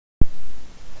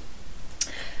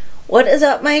What is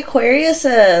up, my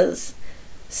Aquariuses?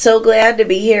 So glad to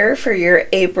be here for your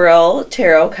April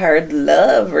tarot card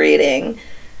love reading.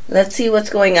 Let's see what's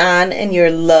going on in your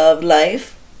love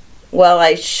life while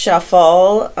I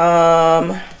shuffle.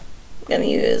 I'm going to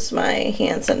use my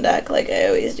Hanson deck like I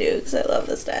always do because I love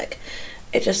this deck.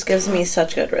 It just gives me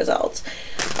such good results.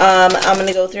 I'm going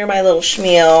to go through my little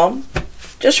schmeal.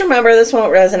 Just remember, this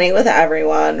won't resonate with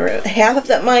everyone. Half of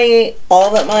it might,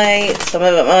 all of it might, some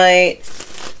of it might.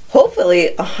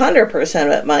 Hopefully 100%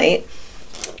 of it might.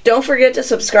 Don't forget to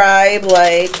subscribe,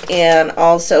 like, and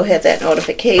also hit that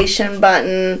notification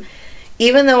button.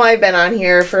 Even though I've been on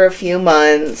here for a few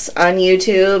months on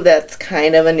YouTube, that's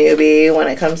kind of a newbie when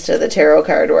it comes to the tarot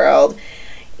card world.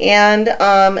 And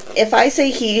if I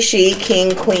say he, she,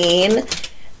 king, queen,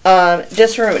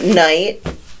 just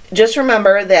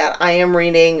remember that I am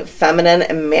reading feminine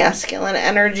and masculine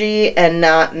energy and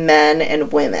not men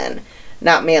and women.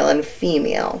 Not male and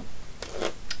female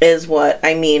is what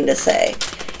I mean to say.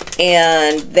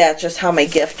 And that's just how my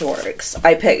gift works.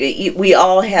 We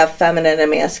all have feminine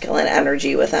and masculine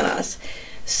energy within us.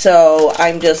 So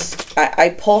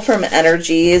I pull from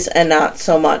energies and not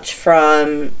so much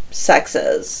from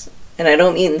sexes. And I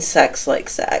don't mean sex like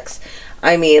sex.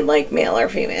 I mean like male or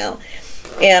female.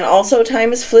 And also,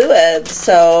 time is fluid,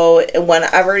 so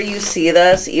whenever you see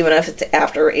this, even if it's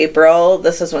after April,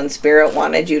 this is when Spirit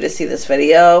wanted you to see this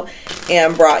video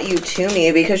and brought you to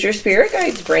me, because your spirit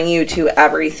guides bring you to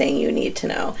everything you need to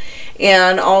know.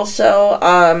 And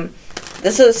also,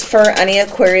 this is for any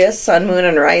Aquarius, Sun, Moon,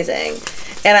 and Rising.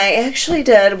 And I actually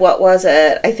did, what was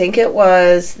it? I think it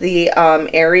was the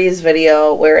Aries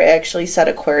video where it actually said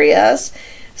Aquarius.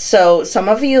 So some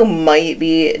of you might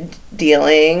be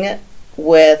dealing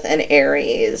with an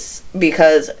Aries,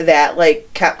 because that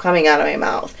like kept coming out of my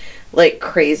mouth like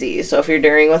crazy. So if you're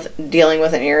dealing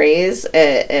with an Aries,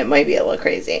 it might be a little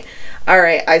crazy.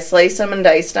 Alright, I sliced them and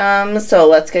diced them, so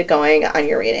let's get going on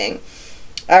your reading.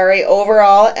 Alright,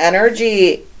 overall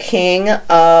energy,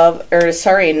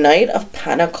 Knight of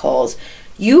Pentacles.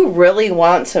 You really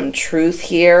want some truth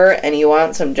here, and you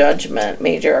want some judgment,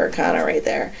 major arcana right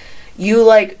there. You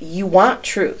want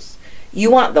truth. You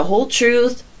want the whole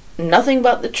truth, nothing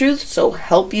but the truth, so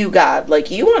help you God. Like,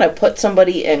 you want to put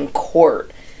somebody in court,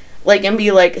 like, and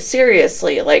be like,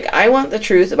 seriously, like, I want the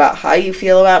truth about how you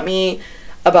feel about me,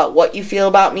 about what you feel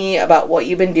about me, about what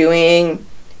you've been doing.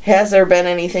 Has there been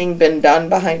anything been done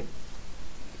behind,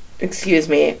 excuse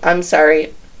me, I'm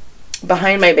sorry,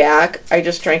 behind my back? I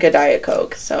just drank a Diet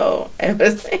Coke, so I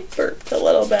burped a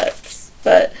little bit,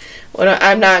 but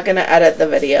I'm not going to edit the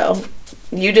video.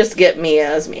 You just get me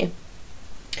as me.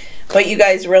 But you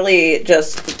guys really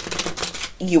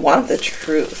just, you want the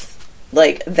truth.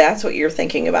 Like, that's what you're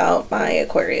thinking about, my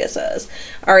Aquariuses.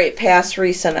 Alright, past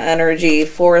recent energy,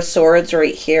 Four of Swords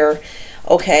right here.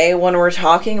 Okay, when we're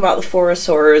talking about the Four of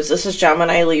Swords, this is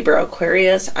Gemini, Libra,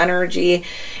 Aquarius energy.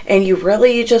 And you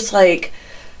really just like,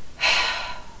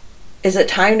 is it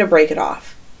time to break it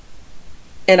off?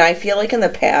 And I feel like in the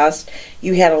past,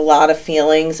 you had a lot of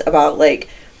feelings about like,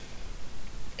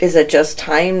 is it just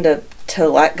time to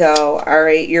let go?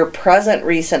 Alright, your present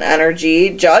recent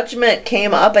energy, Judgment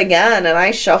came up again, and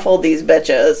I shuffled these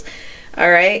bitches.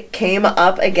 Alright, came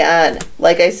up again.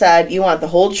 Like I said, you want the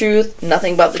whole truth,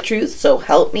 nothing but the truth, so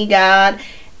help me God.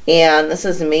 And this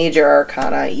is major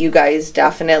arcana. You guys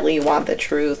definitely want the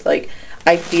truth. Like,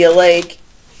 I feel like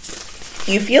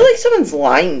you feel like someone's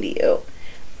lying to you.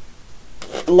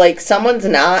 Like, someone's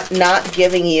not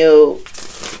giving you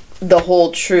the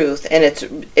whole truth, and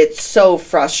it's so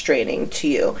frustrating to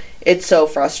you. It's so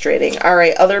frustrating.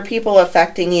 Alright, other people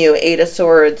affecting you, Eight of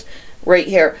Swords right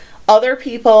here. Other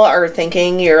people are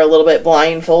thinking you're a little bit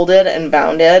blindfolded and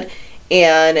bounded,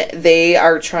 and they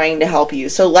are trying to help you.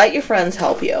 So let your friends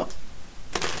help you.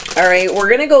 Alright, we're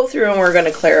going to go through and we're going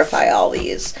to clarify all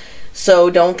these.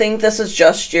 So don't think this is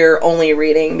just your only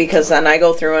reading, because then I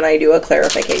go through and I do a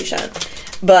clarification.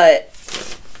 But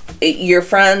your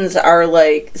friends are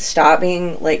like, stop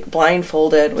being like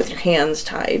blindfolded with your hands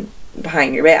tied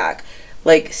behind your back.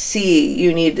 Like, see,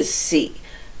 you need to see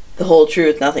the whole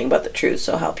truth, nothing but the truth,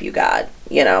 so help you God,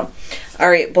 you know.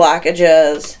 Alright,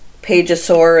 blockages, Page of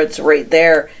Swords right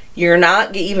there. You're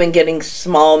not even getting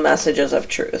small messages of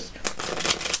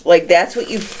truth. Like, that's what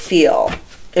you feel.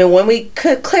 And when we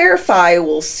could clarify,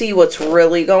 we'll see what's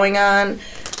really going on.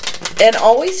 And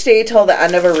always stay till the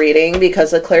end of a reading,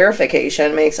 because the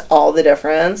clarification makes all the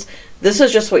difference. This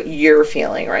is just what you're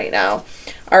feeling right now.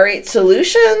 Alright,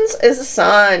 solutions is the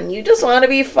Sun. You just want to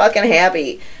be fucking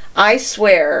happy. I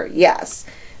swear, yes.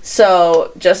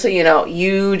 So, just so you know,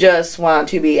 you just want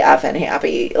to be effing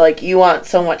happy. Like, you want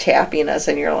so much happiness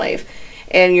in your life.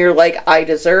 and you're like, I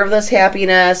deserve this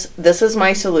happiness. This is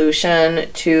my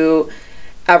solution to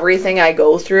everything I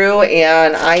go through,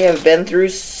 and I have been through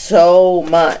so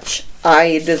much.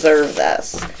 I deserve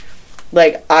this.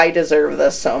 Like, I deserve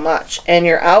this so much. And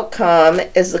your outcome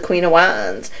is the Queen of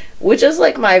Wands, which is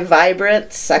like my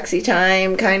vibrant, sexy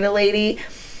time kind of lady.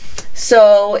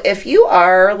 So if you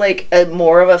are like a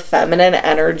more of a feminine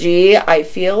energy, I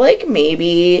feel like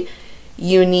maybe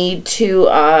you need to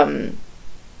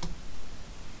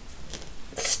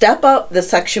step up the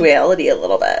sexuality a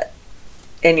little bit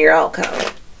in your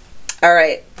outcome. All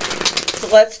right, so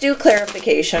let's do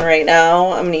clarification right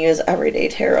now. I'm going to use Everyday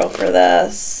Tarot for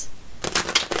this.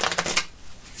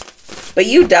 But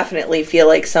you definitely feel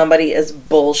like somebody is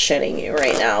bullshitting you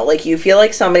right now. Like, you feel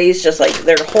like somebody's just like,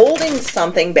 they're holding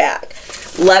something back.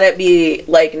 Let it be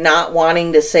like not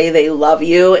wanting to say they love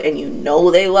you, and you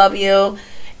know they love you.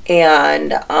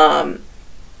 And,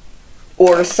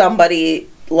 or somebody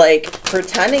like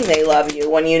pretending they love you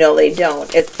when you know they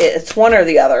don't. It's one or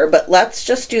the other. But let's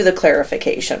just do the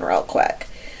clarification real quick.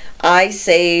 I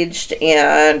saged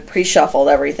and pre-shuffled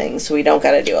everything, so we don't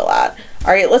got to do a lot.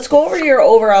 All right, let's go over your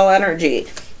overall energy,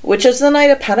 which is the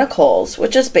Knight of Pentacles,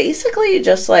 which is basically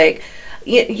just like,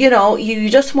 you know,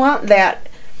 you just want that,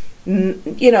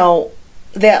 you know,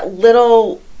 that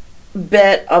little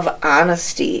bit of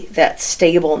honesty, that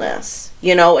stableness,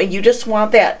 you know, and you just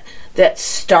want that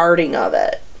starting of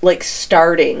it, like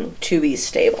starting to be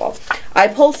stable. I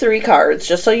pull 3 cards,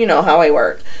 just so you know how I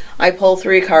work. I pull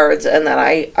 3 cards, and then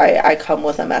I come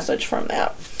with a message from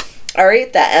that. All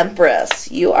right, the Empress.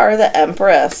 You are the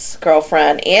Empress,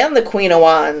 girlfriend, and the Queen of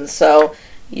Wands, so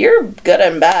you're good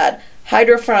and bad.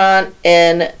 Hierophant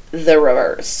in the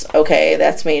reverse. Okay,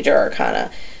 that's major arcana.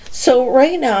 So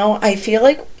right now, I feel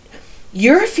like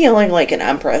you're feeling like an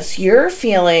Empress. You're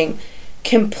feeling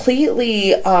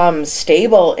completely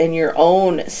stable in your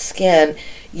own skin.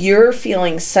 You're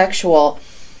feeling sexual.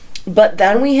 But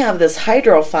then we have this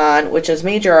Hierophant, which is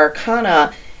major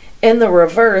arcana, in the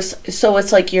reverse. So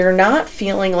it's like you're not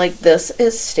feeling like this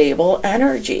is stable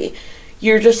energy.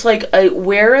 You're just like,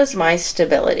 where is my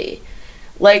stability?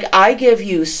 Like, I give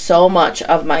you so much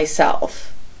of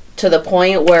myself to the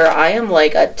point where I am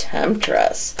like a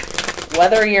temptress.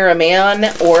 Whether you're a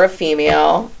man or a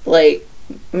female, like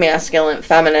masculine,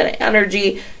 feminine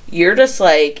energy, you're just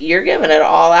like, you're giving it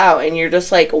all out. And you're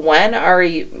just like, when are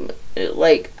you,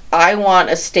 like, I want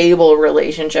a stable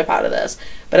relationship out of this.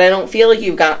 But I don't feel like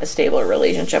you've got a stable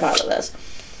relationship out of this.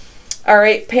 All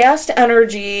right, past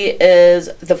energy is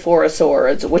the Four of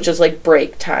Swords, which is like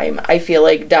break time. I feel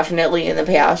like definitely in the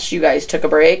past you guys took a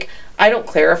break. I don't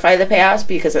clarify the past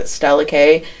because it's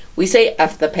Stellicae. We say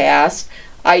F the past.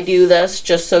 I do this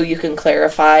just so you can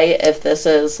clarify if this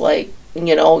is like,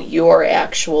 you know, your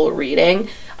actual reading.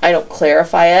 I don't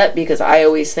clarify it because I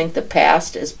always think the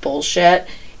past is bullshit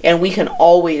and we can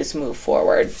always move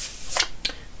forward.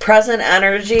 Present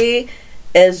energy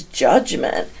is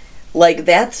Judgment. Like,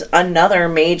 that's another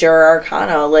major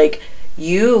arcana. Like,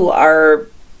 you are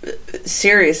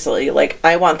seriously, like,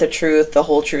 I want the truth, the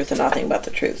whole truth, and nothing but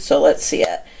the truth. So let's see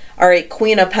it. All right,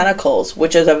 Queen of Pentacles,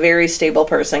 which is a very stable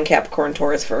person, Capricorn,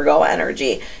 Taurus, Virgo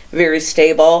energy. Very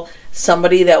stable.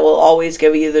 Somebody that will always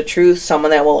give you the truth.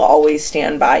 Someone that will always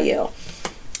stand by you.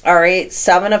 All right,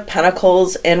 Seven of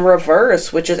Pentacles in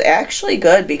reverse, which is actually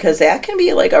good because that can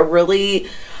be like a really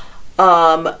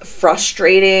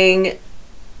frustrating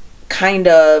kind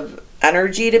of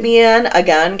energy to be in.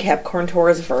 Again, Capricorn,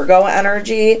 Taurus, Virgo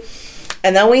energy.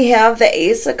 And then we have the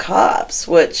Ace of Cups,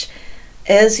 which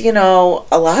is, you know,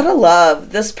 a lot of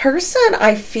love. This person,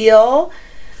 I feel,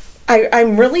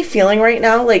 I'm really feeling right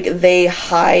now like they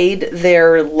hide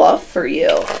their love for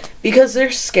you because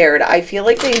they're scared. I feel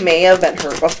like they may have been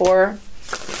hurt before.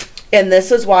 And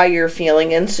this is why you're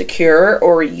feeling insecure,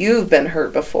 or you've been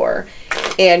hurt before.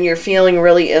 And you're feeling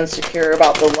really insecure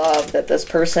about the love that this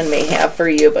person may have for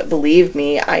you. But believe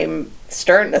me, I'm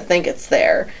starting to think it's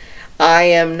there. I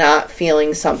am not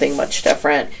feeling something much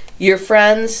different. Your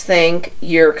friends think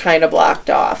you're kind of blocked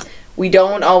off. We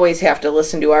don't always have to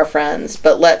listen to our friends,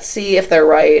 but let's see if they're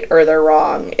right or they're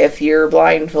wrong. If you're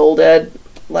blindfolded,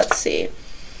 let's see.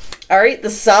 All right, the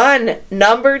Sun,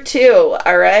 number 2.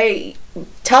 All right,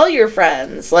 tell your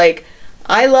friends, like,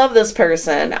 I love this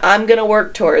person. I'm going to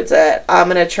work towards it. I'm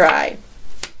going to try.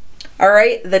 All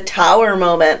right, the Tower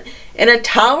moment. And a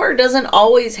tower doesn't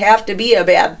always have to be a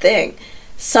bad thing.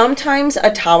 Sometimes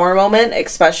a Tower moment,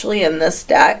 especially in this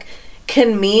deck,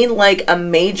 can mean like a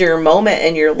major moment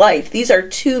in your life. These are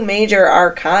 2 major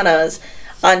arcanas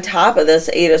on top of this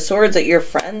Eight of Swords that your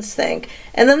friends think.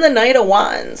 And then the Knight of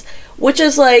Wands, which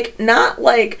is like not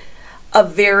like a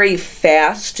very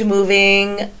fast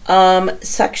moving,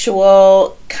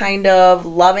 sexual kind of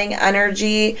loving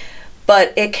energy,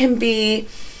 but it can be,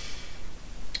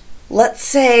 let's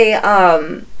say,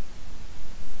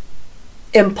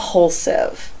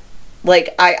 impulsive.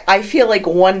 Like, I feel like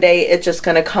one day it's just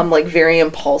going to come like very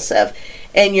impulsive,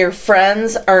 and your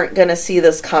friends aren't going to see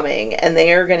this coming, and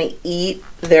they are going to eat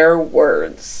their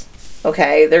words.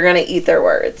 Okay? They're going to eat their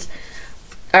words.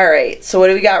 All right, so what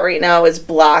do we got right now is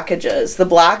blockages. The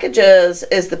blockages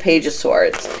is the Page of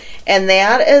Swords. And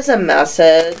that is a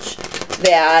message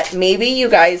that maybe you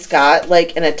guys got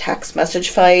like in a text message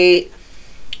fight,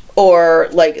 or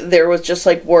like there was just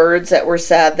like words that were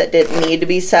said that didn't need to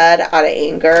be said out of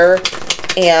anger.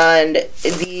 And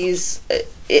these,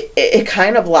 it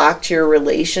kind of blocked your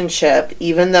relationship,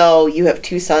 even though you have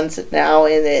 2 sons now,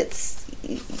 and it's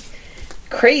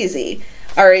crazy.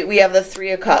 All right, we have the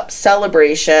 3 of Cups,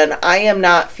 celebration. I am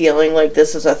not feeling like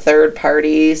this is a third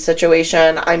party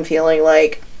situation. I'm feeling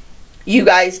like you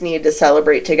guys need to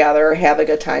celebrate together, have a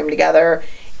good time together,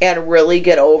 and really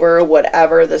get over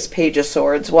whatever this Page of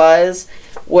Swords was,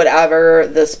 whatever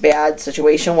this bad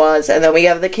situation was. And then we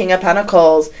have the King of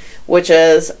Pentacles, which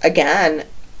is, again,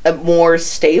 a more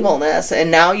stableness.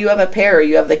 And now you have a pair.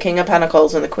 You have the King of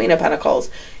Pentacles and the Queen of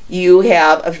Pentacles. You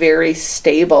have a very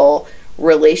stable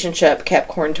relationship,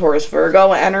 Capricorn, Taurus,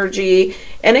 Virgo energy,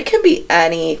 and it can be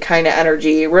any kind of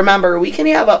energy. Remember, we can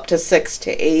have up to 6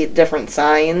 to 8 different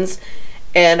signs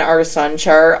in our sun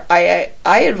chart. I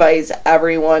advise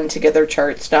everyone to get their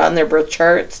charts done, their birth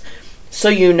charts, so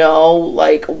you know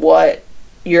like what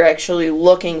you're actually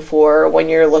looking for when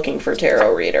you're looking for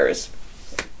tarot readers.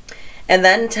 And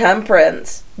then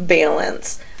Temperance,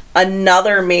 balance,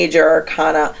 another major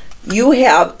arcana. You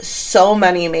have so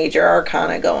many major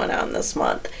arcana going on this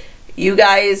month. You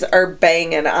guys are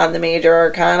banging on the major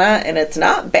arcana, and it's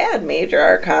not bad major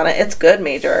arcana. It's good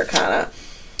major arcana.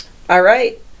 All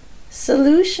right.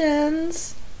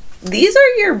 Solutions. These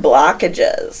are your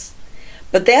blockages.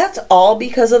 But that's all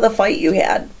because of the fight you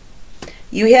had.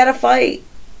 You had a fight,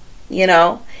 you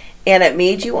know, and it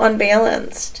made you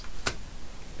unbalanced.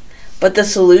 But the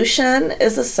solution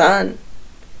is the Sun.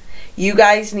 You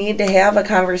guys need to have a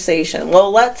conversation.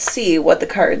 Well, let's see what the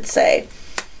cards say.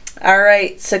 All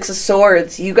right, 6 of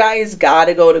Swords. You guys got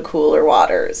to go to cooler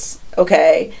waters,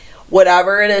 okay?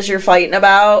 Whatever it is you're fighting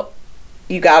about,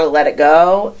 you got to let it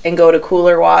go and go to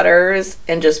cooler waters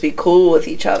and just be cool with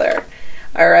each other,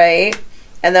 all right?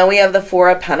 And then we have the 4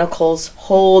 of Pentacles.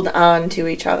 Hold on to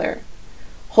each other.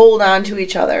 Hold on to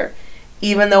each other.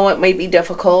 Even though it might be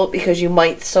difficult because you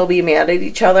might still be mad at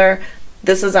each other,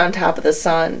 this is on top of the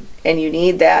Sun, and you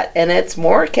need that. And it's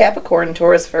more Capricorn,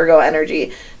 Taurus, Virgo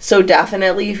energy. So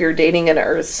definitely if you're dating an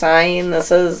earth sign,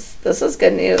 this is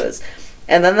good news.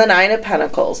 And then the 9 of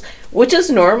Pentacles, which is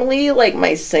normally like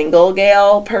my single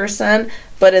gal person,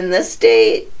 but in this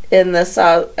date, in this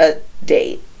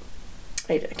date,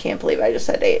 I can't believe I just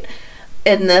said date.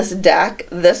 In this deck,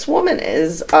 this woman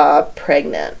is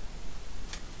pregnant.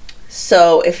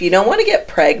 So if you don't want to get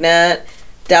pregnant,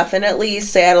 definitely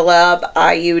saddle up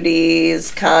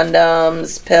IUDs,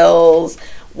 condoms, pills,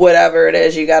 whatever it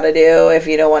is you got to do if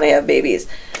you don't want to have babies.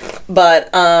 But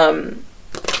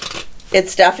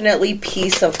it's definitely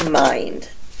peace of mind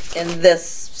in this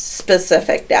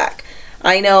specific deck.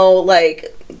 I know,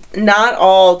 like, not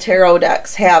all tarot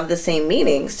decks have the same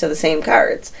meanings to the same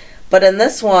cards. But in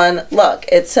this one, look,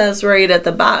 it says right at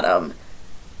the bottom,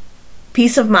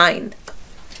 peace of mind.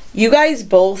 You guys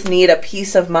both need a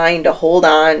peace of mind to hold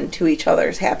on to each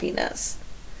other's happiness.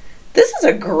 This is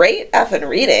a great effing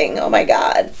reading. Oh my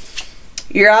God.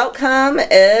 Your outcome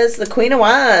is the Queen of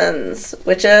Wands,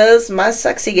 which is my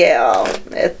sexy gal.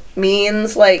 It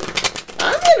means, like,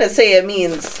 I'm going to say it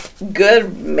means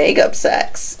good makeup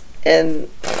sex and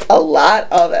a lot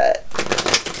of it.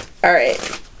 All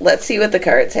right, let's see what the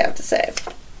cards have to say.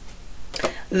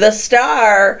 The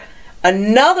Star,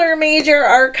 another major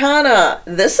arcana.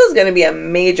 This is going to be a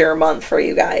major month for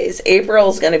you guys. April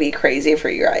is going to be crazy for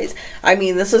you guys. I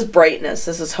mean, this is brightness.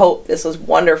 This is hope. This is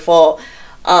wonderful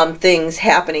things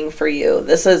happening for you.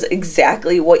 This is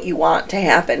exactly what you want to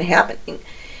happen happening.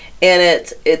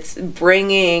 And it's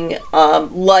bringing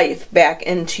life back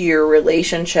into your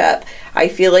relationship. I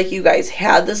feel like you guys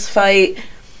had this fight.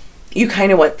 You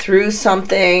kind of went through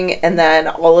something, and then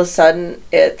all of a sudden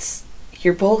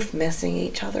you're both missing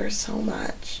each other so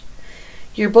much.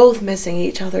 You're both missing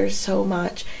each other so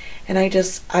much. And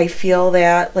I feel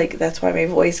that, like, that's why my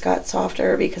voice got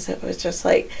softer, because it was just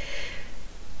like,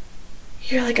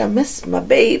 you're like, I miss my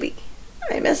baby.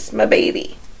 I miss my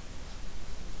baby.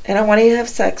 And I want to have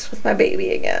sex with my baby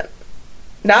again.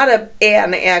 Not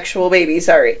an actual baby,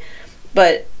 sorry.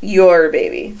 but your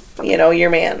baby, you know, your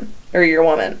man or your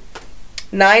woman.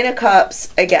 9 of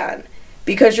Cups again,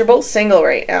 because you're both single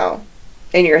right now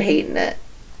and you're hating it.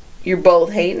 You're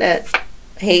both hating it.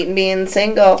 Hating being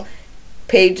single.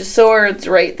 Page of Swords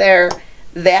right there.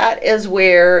 That is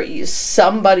where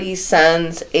somebody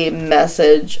sends a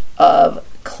message of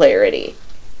clarity.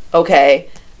 Okay?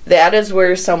 That is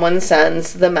where someone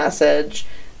sends the message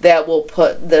that will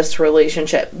put this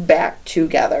relationship back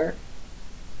together.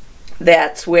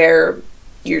 That's where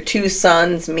your 2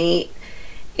 sons meet,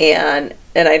 and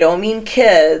I don't mean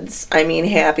kids, I mean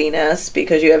happiness,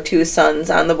 because you have 2 sons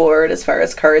on the board as far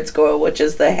as cards go, which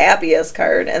is the happiest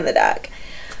card in the deck.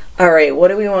 Alright, what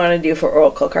do we want to do for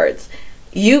oracle cards?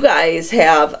 You guys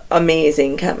have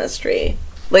amazing chemistry.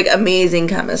 Like, amazing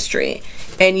chemistry.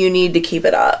 And you need to keep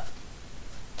it up.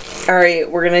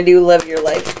 Alright, we're going to do Live Your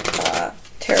Life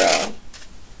Tarot.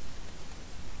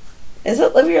 Is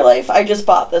it Live Your Life? I just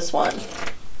bought this one.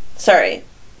 Sorry.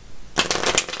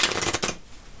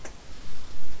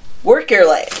 Work Your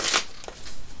Life.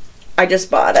 I just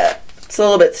bought it. It's a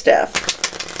little bit stiff.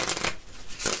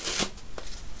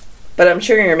 But I'm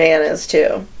sure your man is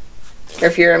too. Or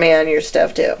if you're a man, you're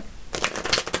stiff too.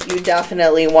 You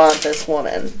definitely want this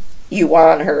woman. You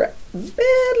want her badly.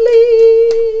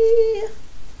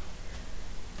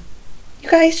 You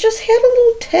guys just had a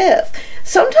little tiff.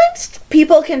 Sometimes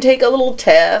people can take a little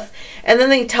tiff and then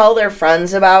they tell their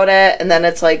friends about it, and then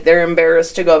it's like they're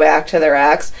embarrassed to go back to their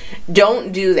ex.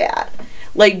 Don't do that.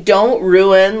 Like, don't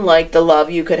ruin, like, the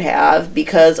love you could have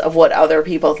because of what other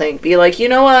people think. Be like, you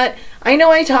know what? I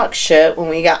know I talk shit when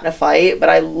we got in a fight, but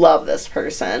I love this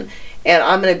person, and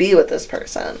I'm going to be with this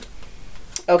person.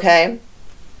 Okay?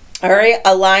 Alright?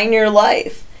 Align your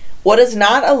life. What is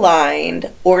not aligned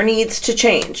or needs to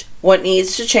change? What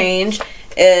needs to change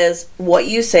is what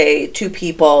you say to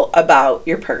people about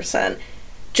your person.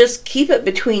 Just keep it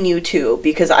between you two,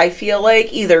 because I feel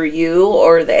like either you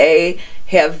or they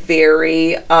have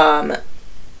very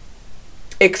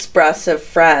expressive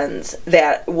friends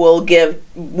that will give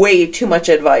way too much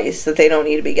advice that they don't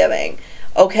need to be giving.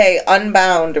 Okay,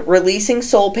 Unbound, releasing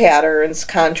soul patterns,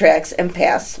 contracts, and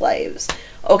past lives.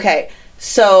 Okay,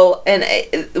 so, and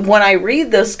when I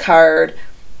read this card,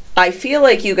 I feel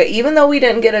like you got, even though we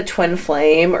didn't get a twin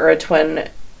flame or a twin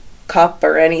cup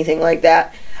or anything like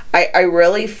that, I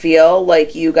really feel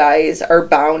like you guys are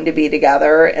bound to be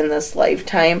together in this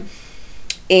lifetime.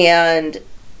 And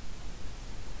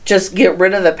just get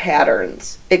rid of the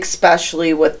patterns,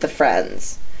 especially with the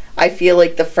friends. I feel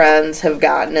like the friends have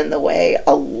gotten in the way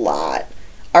a lot.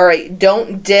 Alright,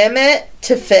 don't dim it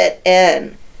to fit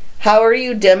in. How are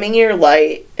you dimming your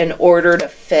light in order to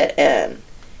fit in?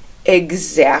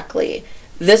 Exactly.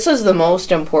 This is the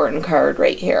most important card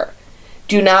right here.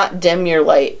 Do not dim your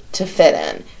light to fit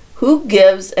in. Who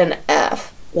gives an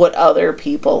F what other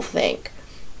people think?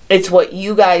 It's what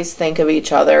you guys think of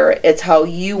each other. It's how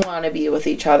you want to be with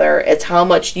each other. It's how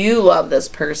much you love this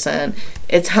person.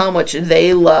 It's how much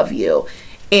they love you.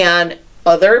 And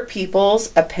other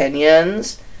people's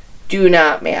opinions do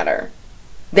not matter.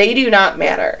 They do not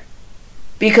matter.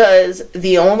 Because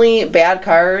the only bad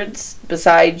cards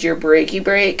besides your breaky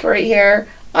break right here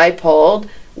I pulled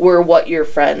were what your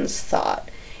friends thought.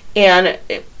 And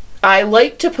I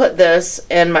like to put this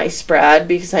in my spread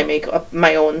because I make up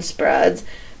my own spreads,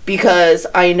 because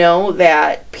I know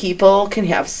that people can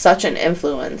have such an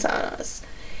influence on us.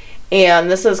 And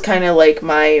this is kind of like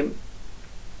my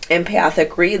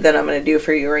empathic read that I'm going to do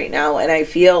for you right now. And I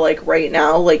feel like right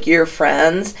now, like, your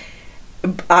friends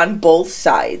on both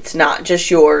sides, not just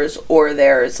yours or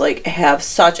theirs, like, have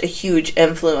such a huge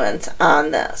influence on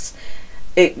this.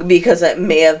 Because it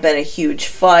may have been a huge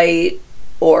fight,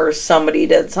 or somebody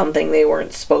did something they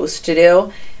weren't supposed to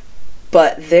do.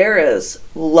 But there is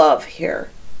love here.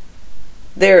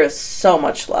 There is so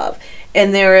much love.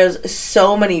 And there is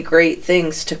so many great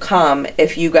things to come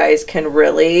if you guys can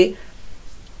really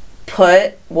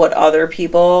put what other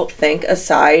people think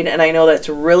aside. And I know that's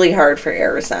really hard for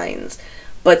air signs,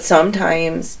 but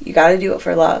sometimes you got to do it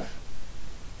for love.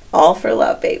 All for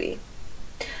love, baby.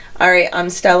 Alright, I'm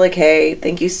Stella K.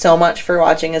 Thank you so much for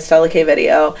watching a Stella K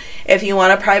video. If you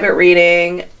want a private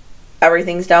reading,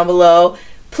 everything's down below.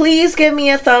 Please give me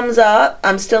a thumbs up.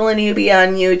 I'm still a newbie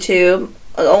on YouTube,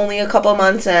 only a couple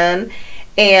months in.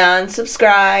 And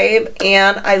subscribe.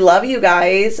 And I love you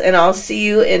guys. And I'll see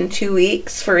you in 2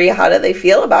 weeks for a How Do They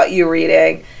Feel About You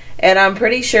reading. And I'm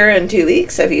pretty sure in 2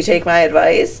 weeks, if you take my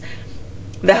advice,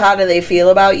 the How Do They Feel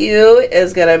About You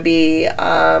is going to be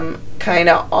kind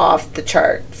of off the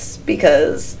charts,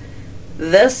 because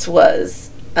this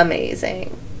was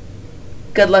amazing.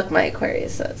 Good luck, my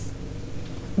Aquariuses.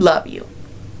 Love you.